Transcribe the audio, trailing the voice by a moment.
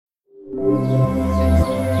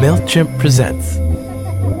MailChimp presents.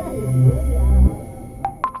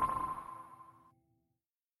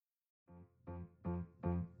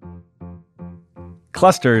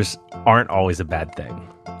 Clusters aren't always a bad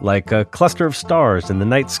thing, like a cluster of stars in the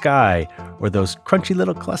night sky or those crunchy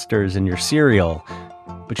little clusters in your cereal.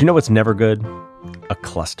 But you know what's never good? A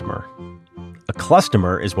cluster. A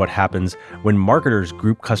cluster is what happens when marketers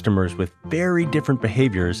group customers with very different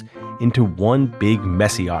behaviors into one big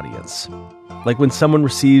messy audience. Like when someone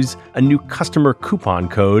receives a new customer coupon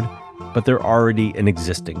code, but they're already an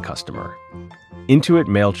existing customer. Intuit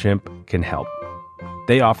MailChimp can help.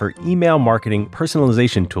 They offer email marketing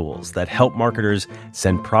personalization tools that help marketers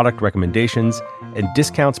send product recommendations and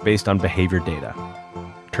discounts based on behavior data,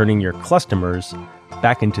 turning your customers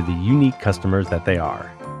back into the unique customers that they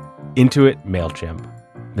are. Intuit MailChimp,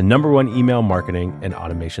 the #1 email marketing and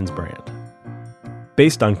automations brand.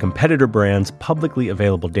 Based on competitor brands' publicly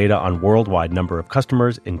available data on worldwide number of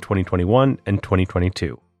customers in 2021 and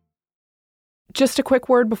 2022. Just a quick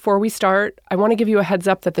word before we start. I want to give you a heads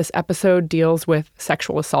up that this episode deals with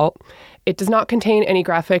sexual assault. It does not contain any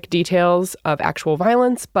graphic details of actual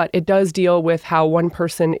violence, but it does deal with how one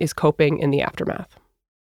person is coping in the aftermath.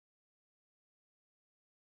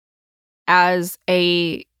 As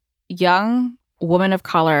a young woman of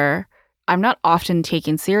color, I'm not often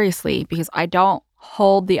taken seriously because I don't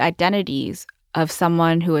hold the identities of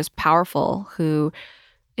someone who is powerful, who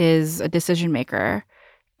is a decision maker.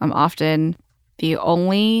 I'm often the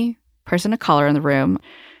only person of color in the room.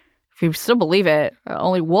 If you still believe it,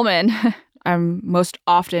 only woman. I'm most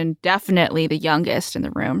often definitely the youngest in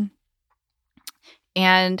the room.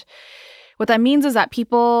 And what that means is that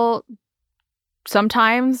people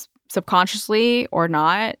sometimes, subconsciously or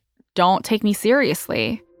not, don't take me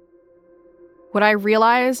seriously. What I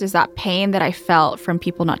realized is that pain that I felt from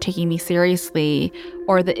people not taking me seriously,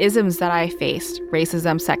 or the isms that I faced,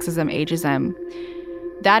 racism, sexism, ageism,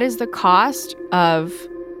 that is the cost of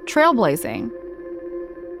trailblazing.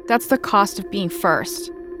 That's the cost of being first.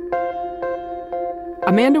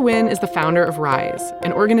 Amanda Nguyen is the founder of RISE,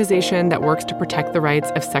 an organization that works to protect the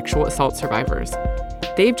rights of sexual assault survivors.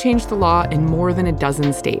 They've changed the law in more than a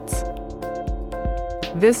dozen states.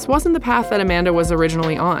 This wasn't the path that Amanda was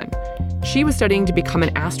originally on. She was studying to become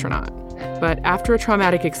an astronaut, but after a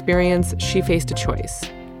traumatic experience, she faced a choice: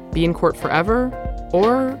 be in court forever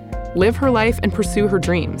or live her life and pursue her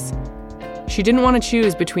dreams. She didn't want to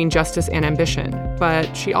choose between justice and ambition,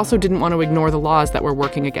 but she also didn't want to ignore the laws that were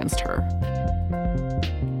working against her.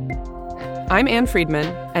 I'm Ann Friedman,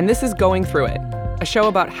 and this is Going Through It, a show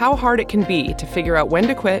about how hard it can be to figure out when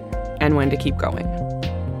to quit and when to keep going.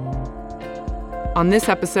 On this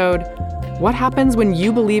episode, what happens when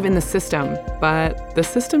you believe in the system, but the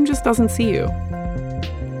system just doesn't see you?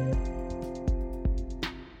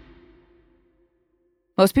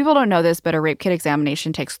 Most people don't know this, but a rape kit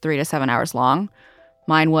examination takes 3 to 7 hours long.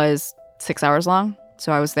 Mine was 6 hours long,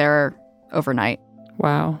 so I was there overnight.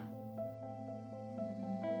 Wow.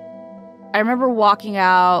 I remember walking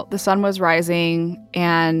out, the sun was rising,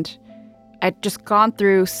 and I'd just gone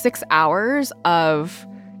through 6 hours of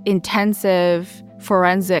intensive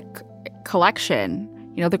forensic collection.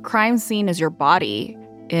 You know, the crime scene is your body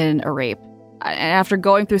in a rape. And after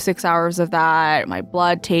going through 6 hours of that, my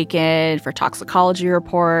blood taken for toxicology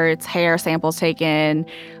reports, hair samples taken,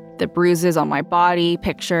 the bruises on my body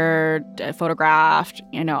pictured, photographed,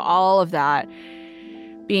 you know, all of that,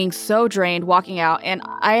 being so drained, walking out. And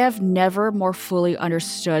I have never more fully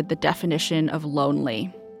understood the definition of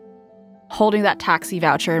lonely. Holding that taxi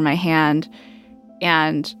voucher in my hand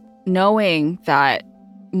and knowing that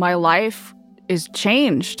my life is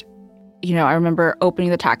changed. You know, I remember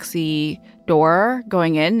opening the taxi door,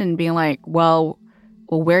 going in and being like, well,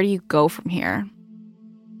 where do you go from here?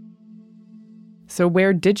 So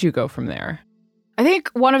where did you go from there? I think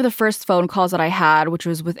one of the first phone calls that I had, which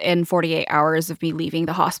was within 48 hours of me leaving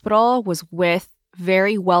the hospital, was with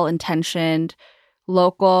very well-intentioned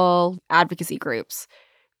local advocacy groups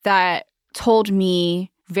that told me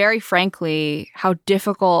very frankly how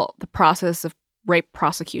difficult the process of rape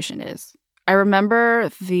prosecution is. I remember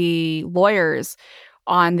the lawyers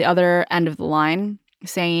on the other end of the line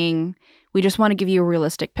saying, we just want to give you a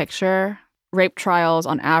realistic picture. Rape trials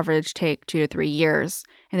on average take 2 to 3 years,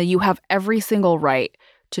 and that you have every single right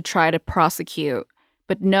to try to prosecute,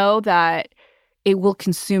 but know that it will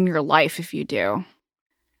consume your life if you do.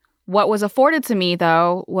 What was afforded to me,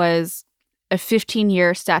 though, was a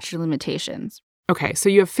 15-year statute of limitations. Okay, so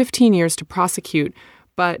you have 15 years to prosecute,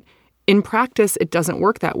 but in practice, it doesn't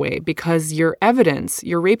work that way because your evidence,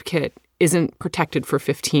 your rape kit, isn't protected for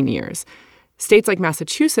 15 years. States like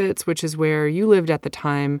Massachusetts, which is where you lived at the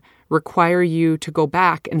time, require you to go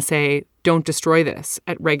back and say, don't destroy this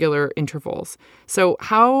at regular intervals. So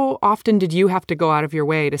how often did you have to go out of your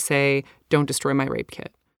way to say, don't destroy my rape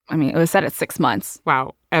kit? I mean, it was set at 6 months.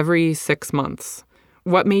 Wow. Every 6 months.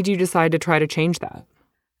 What made you decide to try to change that?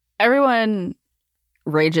 Everyone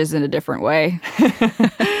rages in a different way.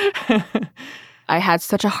 I had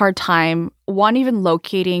such a hard time, one, even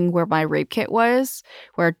locating where my rape kit was,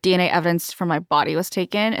 where DNA evidence from my body was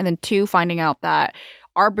taken, and then two, finding out that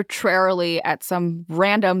arbitrarily at some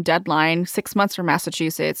random deadline, 6 months from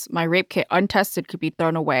Massachusetts, my rape kit untested could be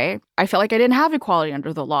thrown away. I felt like I didn't have equality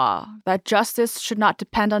under the law, that justice should not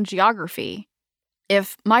depend on geography.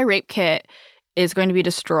 If my rape kit is going to be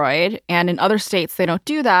destroyed, and in other states they don't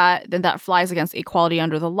do that, then that flies against equality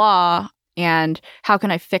under the law, and how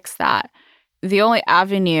can I fix that? The only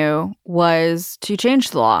avenue was to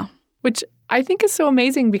change the law. Which I think is so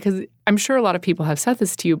amazing because I'm sure a lot of people have said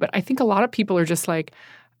this to you, but I think a lot of people are just like,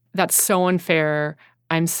 that's so unfair.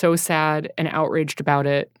 I'm so sad and outraged about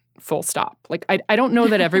it. Full stop. Like, I don't know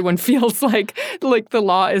that everyone feels like the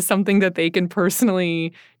law is something that they can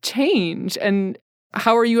personally change. And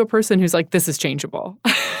how are you a person who's like, this is changeable?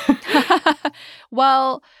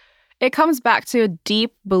 Well, it comes back to a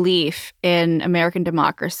deep belief in American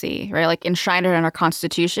democracy, right? Like enshrined in our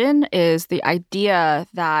Constitution is the idea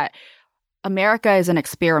that America is an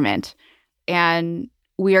experiment and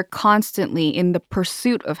we are constantly in the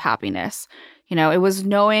pursuit of happiness. You know, it was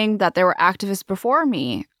knowing that there were activists before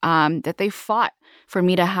me, that they fought for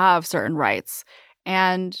me to have certain rights,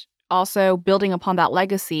 and also building upon that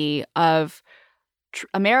legacy of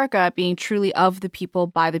America being truly of the people,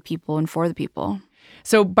 by the people, and for the people.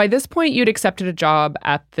 So by this point, you'd accepted a job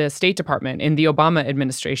at the State Department in the Obama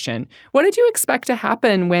administration. What did you expect to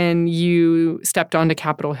happen when you stepped onto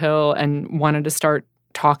Capitol Hill and wanted to start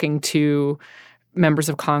talking to members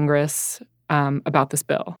of Congress about this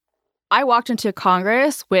bill? I walked into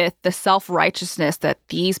Congress with the self-righteousness that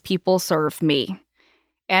these people serve me.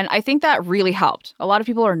 And I think that really helped. A lot of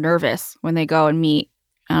people are nervous when they go and meet,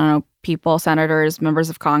 I don't know, people, senators, members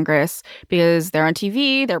of Congress, because they're on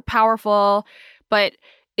TV, they're powerful. But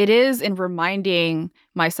it is in reminding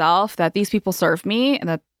myself that these people serve me and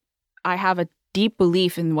that I have a deep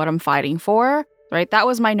belief in what I'm fighting for, right? That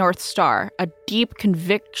was my North Star, a deep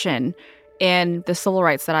conviction in the civil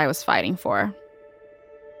rights that I was fighting for.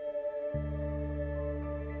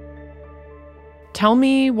 Tell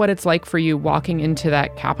me what it's like for you walking into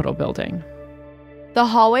that Capitol building. The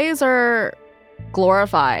hallways are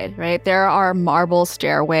glorified, right? There are marble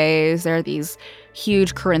stairways. There are these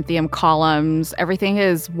huge Corinthian columns. Everything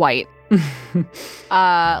is white.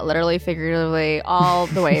 Literally, figuratively, all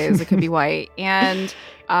the ways it could be white. And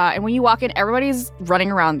when you walk in, everybody's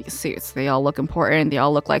running around these suits. They all look important. They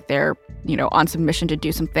all look like they're, on some mission to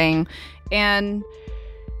do something. And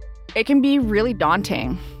it can be really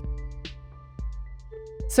daunting.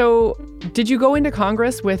 So did you go into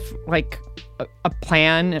Congress with a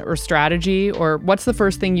plan or strategy, or what's the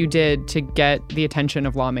first thing you did to get the attention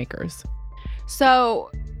of lawmakers? So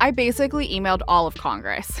I basically emailed all of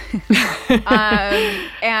Congress.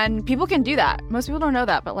 And people can do that. Most people don't know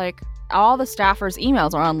that, but all the staffers'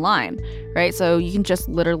 emails are online, right? So you can just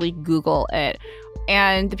literally Google it.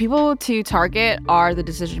 And the people to target are the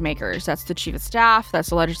decision makers. That's the chief of staff, that's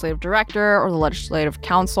the legislative director or the legislative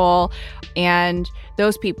council. And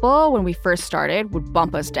those people, when we first started, would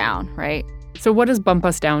bump us down, right? So what does bump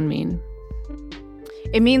us down mean?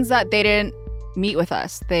 It means that they didn't meet with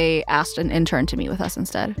us. They asked an intern to meet with us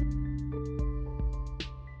instead.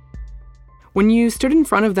 When you stood in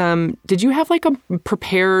front of them, did you have a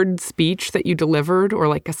prepared speech that you delivered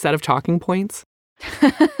or a set of talking points?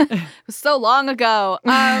 It was so long ago.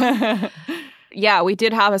 Yeah, we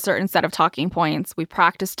did have a certain set of talking points. We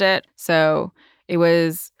practiced it. So it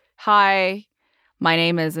was, hi, my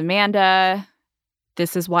name is Amanda.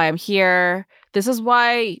 This is why I'm here. This is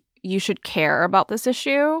why you should care about this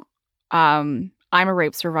issue. I'm a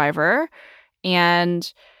rape survivor.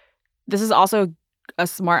 And this is also a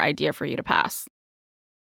smart idea for you to pass.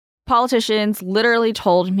 Politicians literally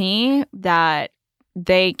told me that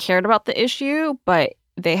they cared about the issue, but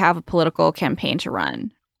they have a political campaign to run,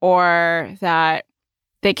 or that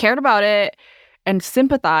they cared about it and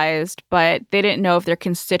sympathized, but they didn't know if their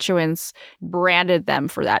constituents branded them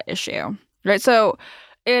for that issue, right? So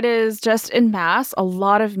it is just en masse, a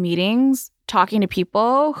lot of meetings talking to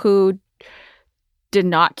people who did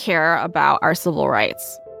not care about our civil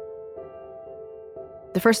rights.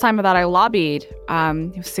 The first time that I lobbied,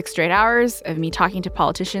 it was 6 straight hours of me talking to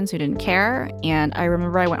politicians who didn't care. And I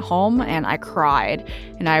remember I went home and I cried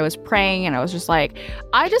and I was praying and I was just like,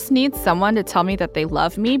 I just need someone to tell me that they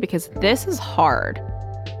love me because this is hard.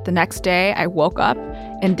 The next day, I woke up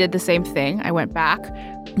and did the same thing. I went back,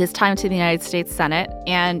 this time to the United States Senate.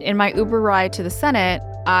 And in my Uber ride to the Senate,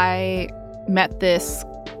 I met this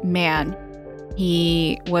man.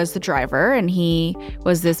 He was the driver, and he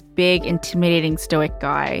was this big, intimidating, stoic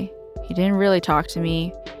guy. He didn't really talk to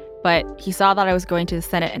me, but he saw that I was going to the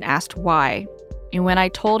Senate and asked why. And when I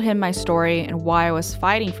told him my story and why I was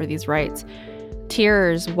fighting for these rights,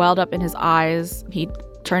 tears welled up in his eyes. He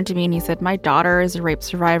turned to me and he said, my daughter is a rape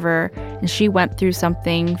survivor, and she went through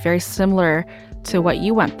something very similar to what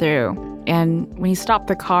you went through. And when he stopped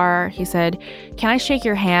the car, he said, can I shake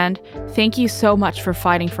your hand? Thank you so much for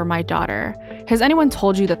fighting for my daughter. Has anyone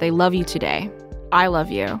told you that they love you today? I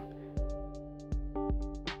love you.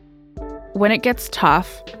 When it gets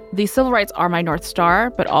tough, these civil rights are my North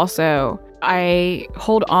Star, but also I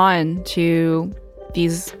hold on to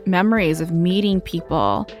these memories of meeting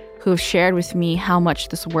people who have shared with me how much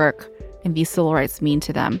this work and these civil rights mean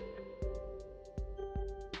to them.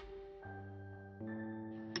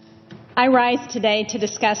 I rise today to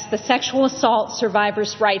discuss the Sexual Assault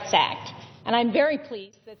Survivors' Rights Act, and I'm very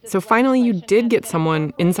pleased that this So finally, you did get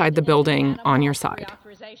someone inside the building on your side.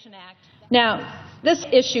 Now, this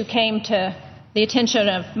issue came to the attention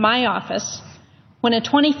of my office when a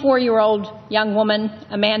 24-year-old young woman,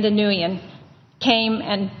 Amanda Nguyen, came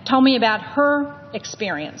and told me about her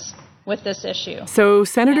experience with this issue. So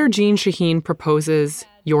Senator Jeanne Shaheen proposes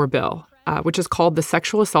your bill, which is called the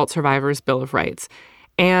Sexual Assault Survivors' Bill of Rights.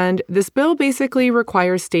 And this bill basically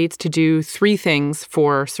requires states to do 3 things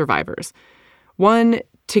for survivors. 1,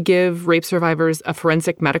 to give rape survivors a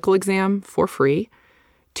forensic medical exam for free.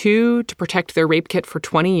 2, to protect their rape kit for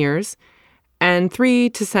 20 years. And 3,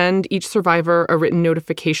 to send each survivor a written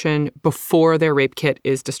notification before their rape kit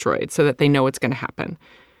is destroyed so that they know it's going to happen.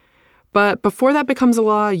 But before that becomes a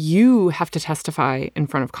law, you have to testify in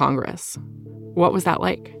front of Congress. What was that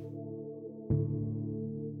like?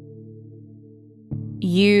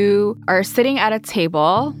 You are sitting at a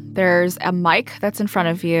table, there's a mic that's in front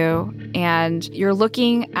of you, and you're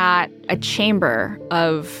looking at a chamber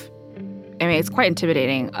of, it's quite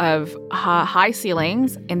intimidating, of high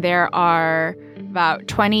ceilings, and there are about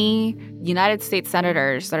 20 United States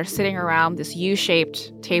senators that are sitting around this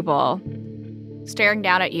U-shaped table, staring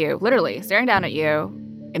down at you, literally staring down at you,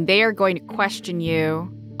 and they are going to question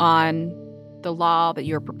you on the law that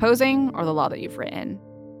you're proposing or the law that you've written.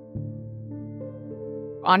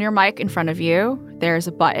 On your mic in front of you, there's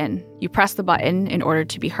a button. You press the button in order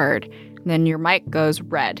to be heard. And then your mic goes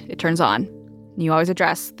red. It turns on. You always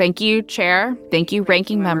address, thank you, Chair. Thank you,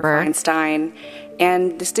 Ranking Member Feinstein,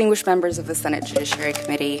 and distinguished members of the Senate Judiciary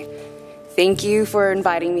Committee. Thank you for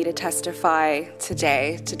inviting me to testify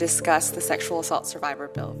today to discuss the Sexual Assault Survivor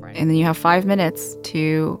Bill of Rights. And then you have 5 minutes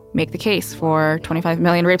to make the case for 25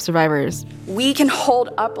 million rape survivors. We can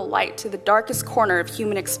hold up a light to the darkest corner of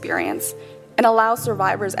human experience and allow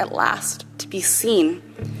survivors at last to be seen,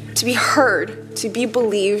 to be heard, to be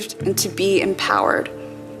believed, and to be empowered.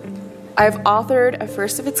 I have authored a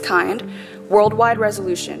first-of-its-kind worldwide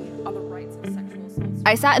resolution on the rights of sexual assault.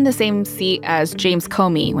 I sat in the same seat as James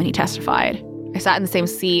Comey when he testified. I sat in the same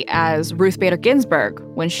seat as Ruth Bader Ginsburg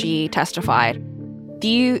when she testified.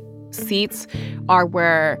 These seats are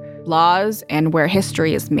where laws and where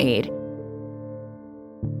history is made.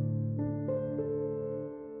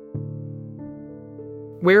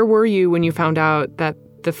 Where were you when you found out that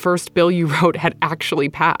the first bill you wrote had actually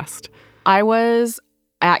passed? I was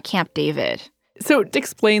at Camp David. So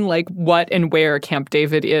explain, what and where Camp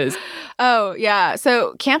David is. Oh, yeah.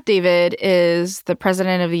 So Camp David is the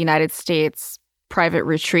President of the United States private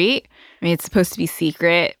retreat. It's supposed to be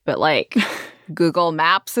secret, but, Google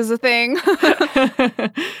Maps is a thing.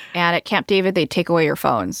 And at Camp David, they take away your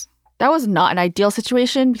phones. That was not an ideal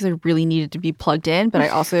situation because I really needed to be plugged in, but I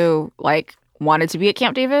also, wanted to be at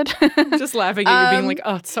Camp David. Just laughing at you being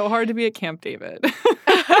oh, it's so hard to be at Camp David.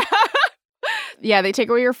 Yeah, they take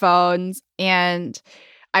away your phones. And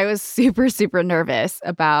I was super, super nervous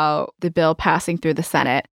about the bill passing through the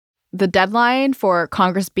Senate. The deadline for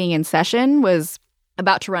Congress being in session was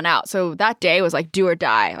about to run out. So that day was do or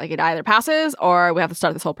die. It either passes or we have to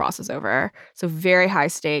start this whole process over. So very high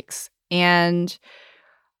stakes. And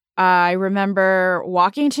I remember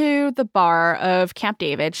walking to the bar of Camp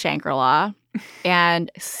David, Shangri-La,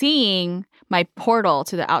 and seeing my portal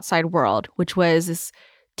to the outside world, which was this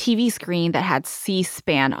TV screen that had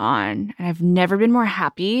C-SPAN on. And I've never been more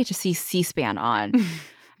happy to see C-SPAN on.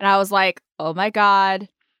 And I was like, oh my God,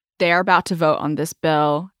 they're about to vote on this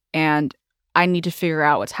bill, and I need to figure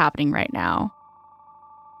out what's happening right now.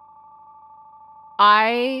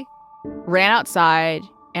 I ran outside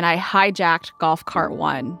and I hijacked Golf Cart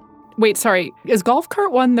 1. Wait, sorry. Is Golf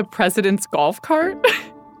Cart 1 the president's golf cart?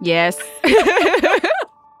 Yes. I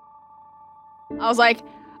was like,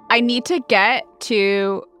 I need to get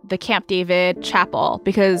to the Camp David chapel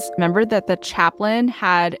because remember that the chaplain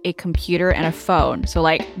had a computer and a phone. So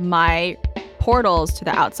like my portals to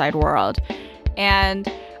the outside world.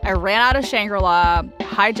 And I ran out of Shangri-La,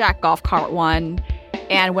 hijacked Golf Cart 1.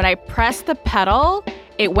 And when I pressed the pedal,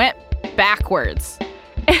 it went backwards.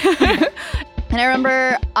 And I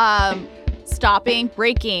remember stopping,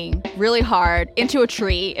 braking really hard into a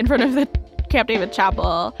tree in front of the Camp David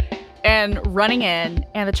chapel and running in.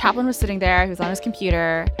 And the chaplain was sitting there. He was on his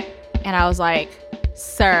computer. And I was like,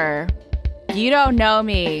 sir, you don't know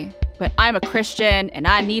me, but I'm a Christian and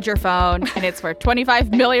I need your phone. And it's for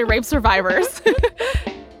 25 million rape survivors.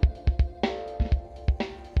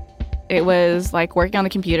 It was like working on the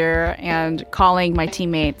computer and calling my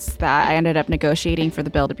teammates that I ended up negotiating for the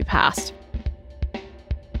bill to be passed.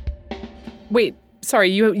 Wait,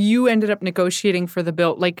 sorry, you ended up negotiating for the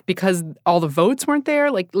bill, like, because all the votes weren't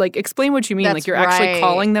there? Like explain what you mean. That's like, you're right. actually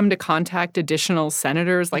calling them to contact additional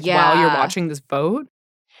senators, like, while you're watching this vote?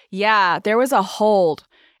 Yeah, there was a hold,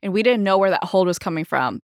 and we didn't know where that hold was coming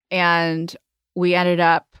from. And we ended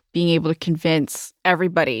up being able to convince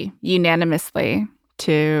everybody unanimously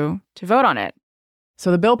to vote on it.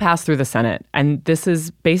 So the bill passed through the Senate, and this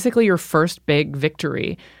is basically your first big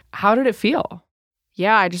victory. How did it feel?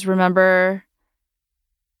 Yeah, I just remember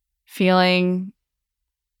feeling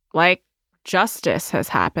like justice has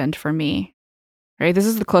happened for me, right? This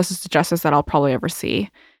is the closest to justice that I'll probably ever see.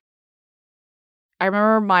 I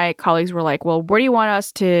remember my colleagues were like, well, where do you want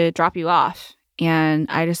us to drop you off? And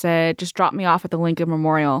I just said, just drop me off at the Lincoln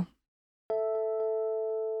Memorial.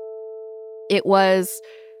 It was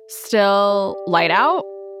still light out,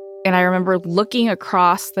 and I remember looking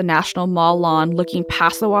across the National Mall lawn, looking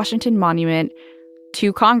past the Washington Monument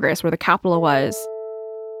to Congress, where the Capitol was.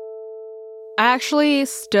 I actually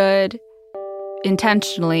stood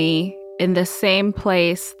intentionally in the same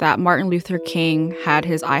place that Martin Luther King had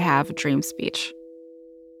his I Have a Dream speech.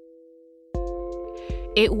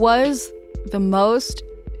 It was the most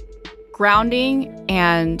grounding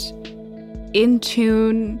and in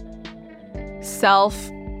tune,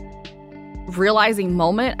 self-realizing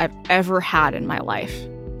moment I've ever had in my life.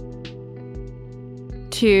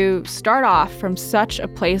 To start off from such a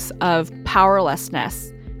place of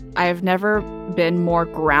powerlessness, I have never been more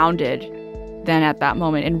grounded than at that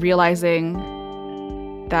moment in realizing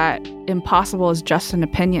that impossible is just an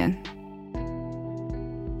opinion.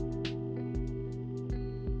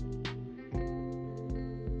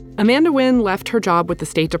 Amanda Nguyen left her job with the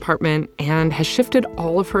State Department and has shifted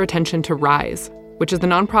all of her attention to RISE, which is the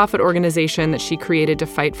nonprofit organization that she created to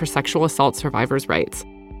fight for sexual assault survivors' rights.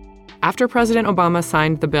 After President Obama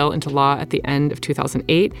signed the bill into law at the end of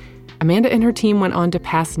 2008, Amanda and her team went on to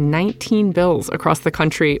pass 19 bills across the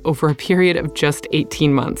country over a period of just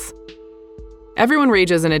 18 months. Everyone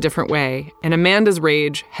rages in a different way, and Amanda's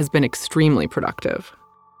rage has been extremely productive.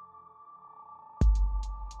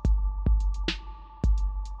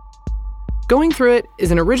 Going Through It is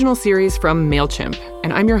an original series from MailChimp,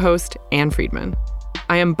 and I'm your host, Ann Friedman.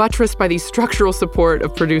 I am buttressed by the structural support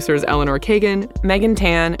of producers Eleanor Kagan, Megan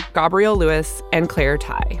Tan, Gabrielle Lewis, and Claire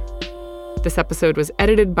Tai. This episode was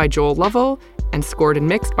edited by Joel Lovell and scored and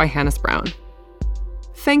mixed by Hannes Brown.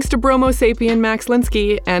 Thanks to Bromo Sapien Max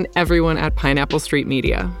Linsky and everyone at Pineapple Street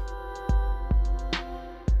Media.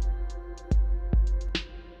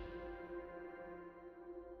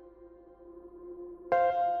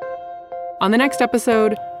 On the next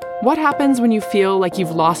episode, what happens when you feel like you've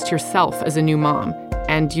lost yourself as a new mom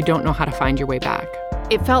and you don't know how to find your way back?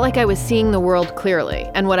 It felt like I was seeing the world clearly.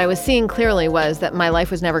 And what I was seeing clearly was that my life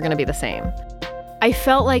was never going to be the same. I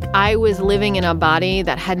felt like I was living in a body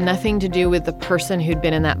that had nothing to do with the person who'd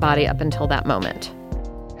been in that body up until that moment.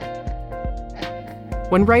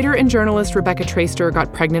 When writer and journalist Rebecca Traister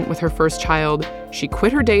got pregnant with her first child, she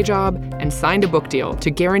quit her day job and signed a book deal to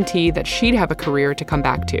guarantee that she'd have a career to come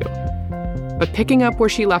back to. But picking up where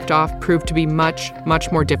she left off proved to be much,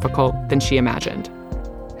 much more difficult than she imagined.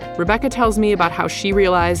 Rebecca tells me about how she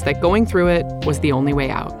realized that going through it was the only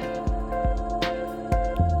way out.